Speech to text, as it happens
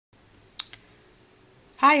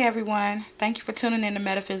Hi everyone, thank you for tuning in to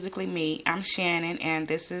Metaphysically Me. I'm Shannon and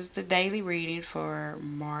this is the daily reading for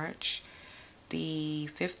March the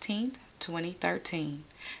 15th, 2013.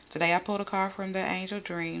 Today I pulled a card from the Angel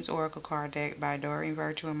Dreams Oracle card deck by Doreen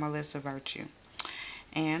Virtue and Melissa Virtue.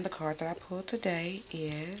 And the card that I pulled today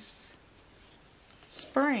is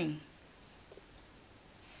Spring.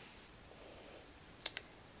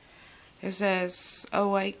 It says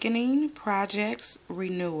Awakening, Projects,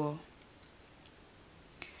 Renewal.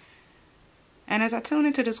 And as I tune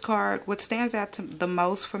into this card, what stands out the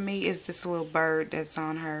most for me is this little bird that's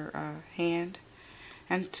on her hand.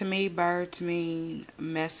 And to me, birds mean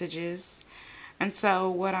messages. And so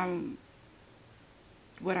what I'm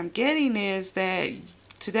getting is that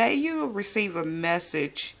today you'll receive a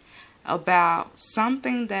message about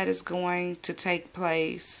something that is going to take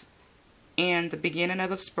place in the beginning of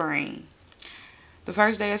the spring. The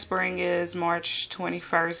first day of spring is March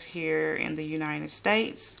 21st here in the United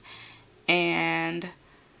States. And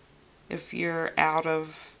if you're out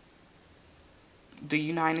of the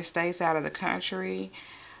United States, out of the country,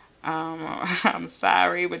 I'm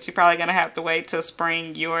sorry, but you're probably going to have to wait till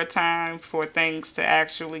spring your time for things to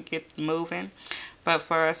actually get moving. But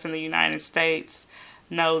for us in the United States,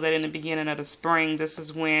 know that in the beginning of the spring, this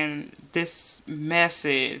is when this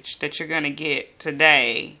message that you're going to get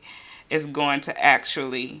today is going to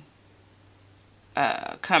actually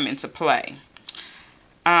come into play.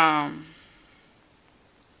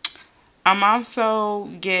 I'm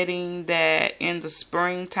also getting that in the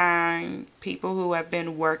springtime, people who have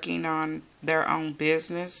been working on their own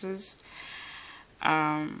businesses,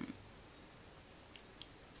 in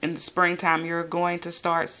the springtime, you're going to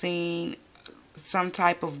start seeing some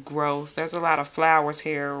type of growth. There's a lot of flowers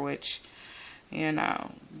here, which,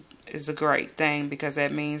 is a great thing because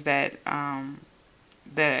that means that,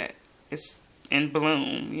 that it's in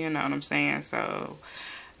bloom, you know what I'm saying? So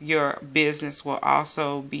your business will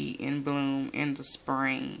also be in bloom in the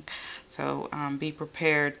spring. So be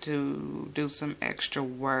prepared to do some extra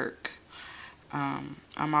work.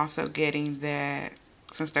 I'm also getting that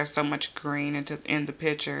since there's so much green in the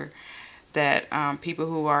picture, that people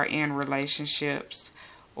who are in relationships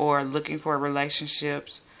or looking for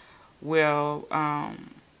relationships will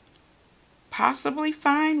possibly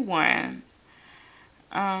find one.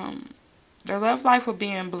 Their love life will be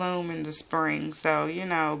in bloom in the spring. So,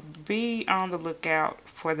 be on the lookout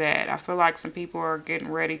for that. I feel like some people are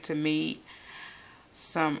getting ready to meet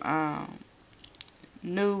some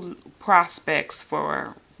new prospects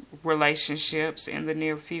for relationships in the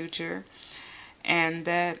near future. And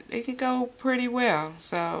that it could go pretty well.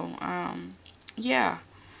 So, yeah,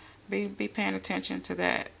 be paying attention to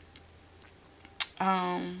that.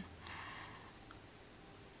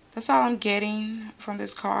 That's all I'm getting from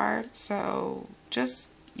this card. So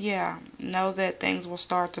just, know that things will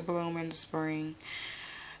start to bloom in the spring.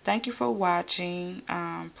 Thank you for watching.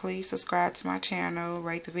 Please subscribe to my channel,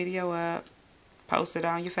 rate the video up, post it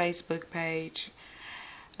on your Facebook page.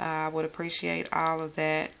 I would appreciate all of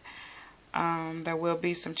that. There will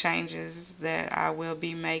be some changes that I will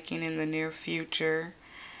be making in the near future.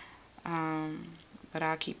 But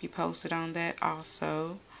I'll keep you posted on that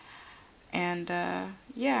also. And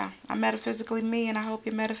I'm metaphysically me, and I hope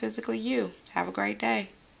you're metaphysically you. Have a great day.